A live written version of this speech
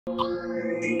To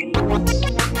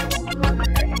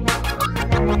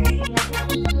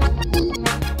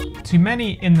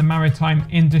many in the maritime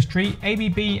industry,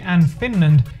 ABB and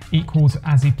Finland equals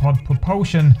Azipod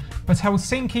propulsion, but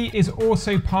Helsinki is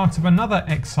also part of another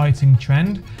exciting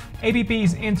trend.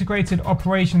 ABB's integrated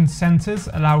operations centres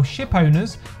allow ship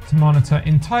owners to monitor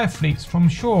entire fleets from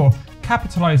shore,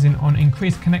 capitalising on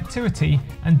increased connectivity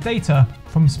and data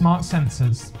from smart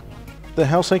sensors. The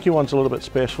Helsinki one's a little bit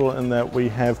special in that we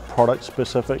have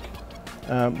product-specific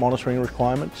monitoring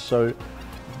requirements. So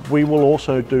we will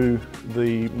also do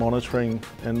the monitoring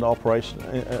and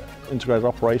integrated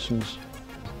operations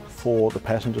for the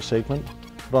passenger segment.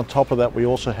 But on top of that, we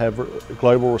also have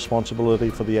global responsibility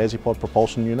for the Azipod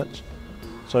propulsion units.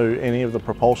 So any of the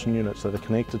propulsion units that are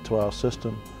connected to our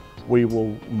system, we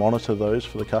will monitor those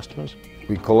for the customers.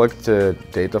 We collect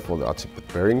data for the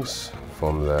Azipod bearings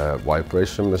from the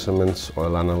vibration measurements,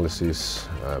 oil analysis,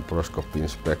 poroscopy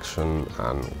inspection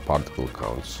and particle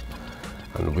counts.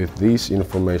 And with this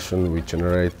information we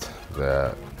generate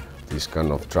this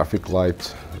kind of traffic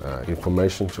light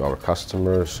information to our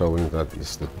customer, showing that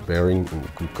is the bearing in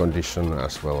good condition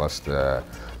as well as the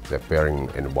bearing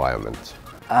environment.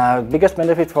 Biggest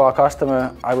benefit for our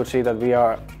customer, I would say that we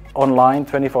are online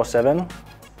 24/7.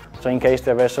 So in case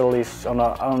the vessel is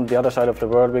on the other side of the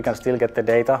world, we can still get the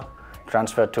data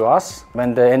transferred to us.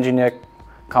 When the engineer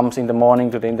comes in the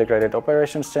morning to the integrated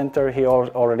operations center, he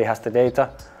already has the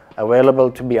data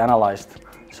available to be analyzed.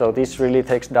 So this really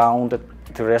takes down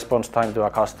the response time to our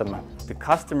customer. The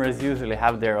customers usually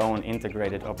have their own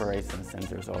integrated operations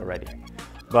centers already.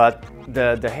 But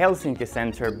the Helsinki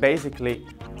Center basically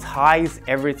ties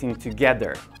everything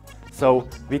together. So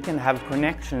we can have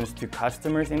connections to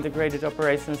customers' integrated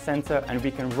operations center and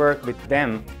we can work with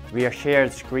them via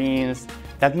shared screens.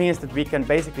 That means that we can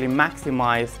basically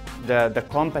maximize the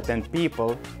competent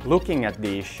people looking at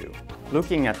the issue,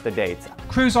 looking at the data.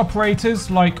 Cruise operators,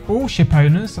 like all ship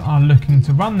owners, are looking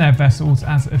to run their vessels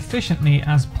as efficiently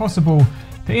as possible.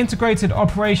 The Integrated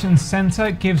Operations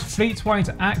Centre gives fleet-wide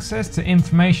access to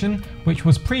information which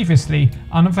was previously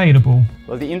unavailable.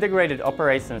 Well, the Integrated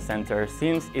Operations Centre,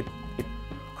 since it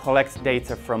collects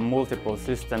data from multiple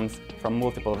systems, from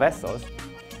multiple vessels,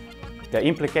 the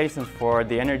implications for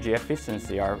the energy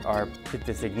efficiency are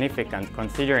pretty significant,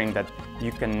 considering that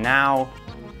you can now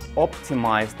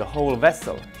optimize the whole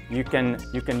vessel. You can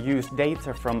use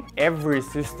data from every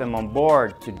system on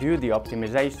board to do the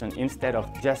optimization instead of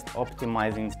just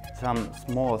optimizing some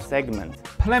small segment.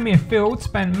 Palemir Field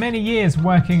spent many years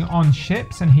working on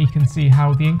ships, and he can see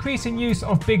how the increasing use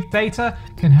of big data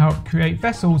can help create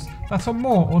vessels that are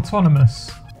more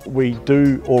autonomous. We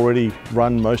do already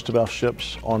run most of our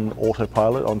ships on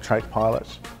autopilot, on track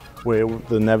pilots, where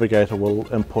the navigator will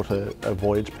input a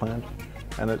voyage plan.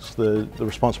 And it's the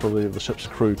responsibility of the ship's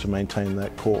crew to maintain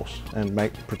that course and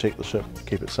protect the ship,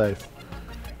 keep it safe.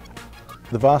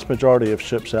 The vast majority of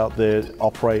ships out there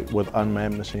operate with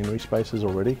unmanned machinery spaces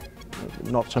already,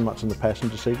 not so much in the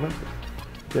passenger segment,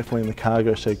 definitely in the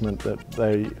cargo segment, that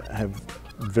they have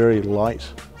very light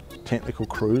technical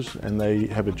crews and they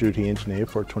have a duty engineer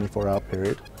for a 24-hour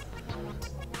period.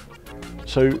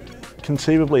 So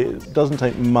conceivably it doesn't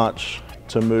take much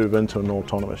to move into an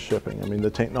autonomous shipping. I mean, the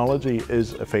technology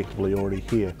is effectively already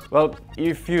here. Well,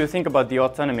 if you think about the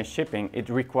autonomous shipping, it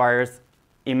requires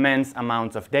immense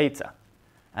amounts of data.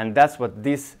 And that's what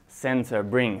this sensor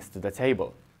brings to the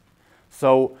table.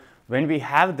 So when we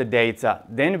have the data,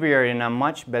 then we are in a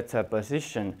much better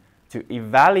position to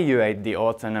evaluate the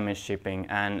autonomous shipping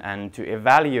and to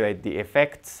evaluate the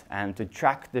effects and to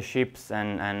track the ships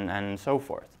and so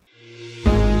forth.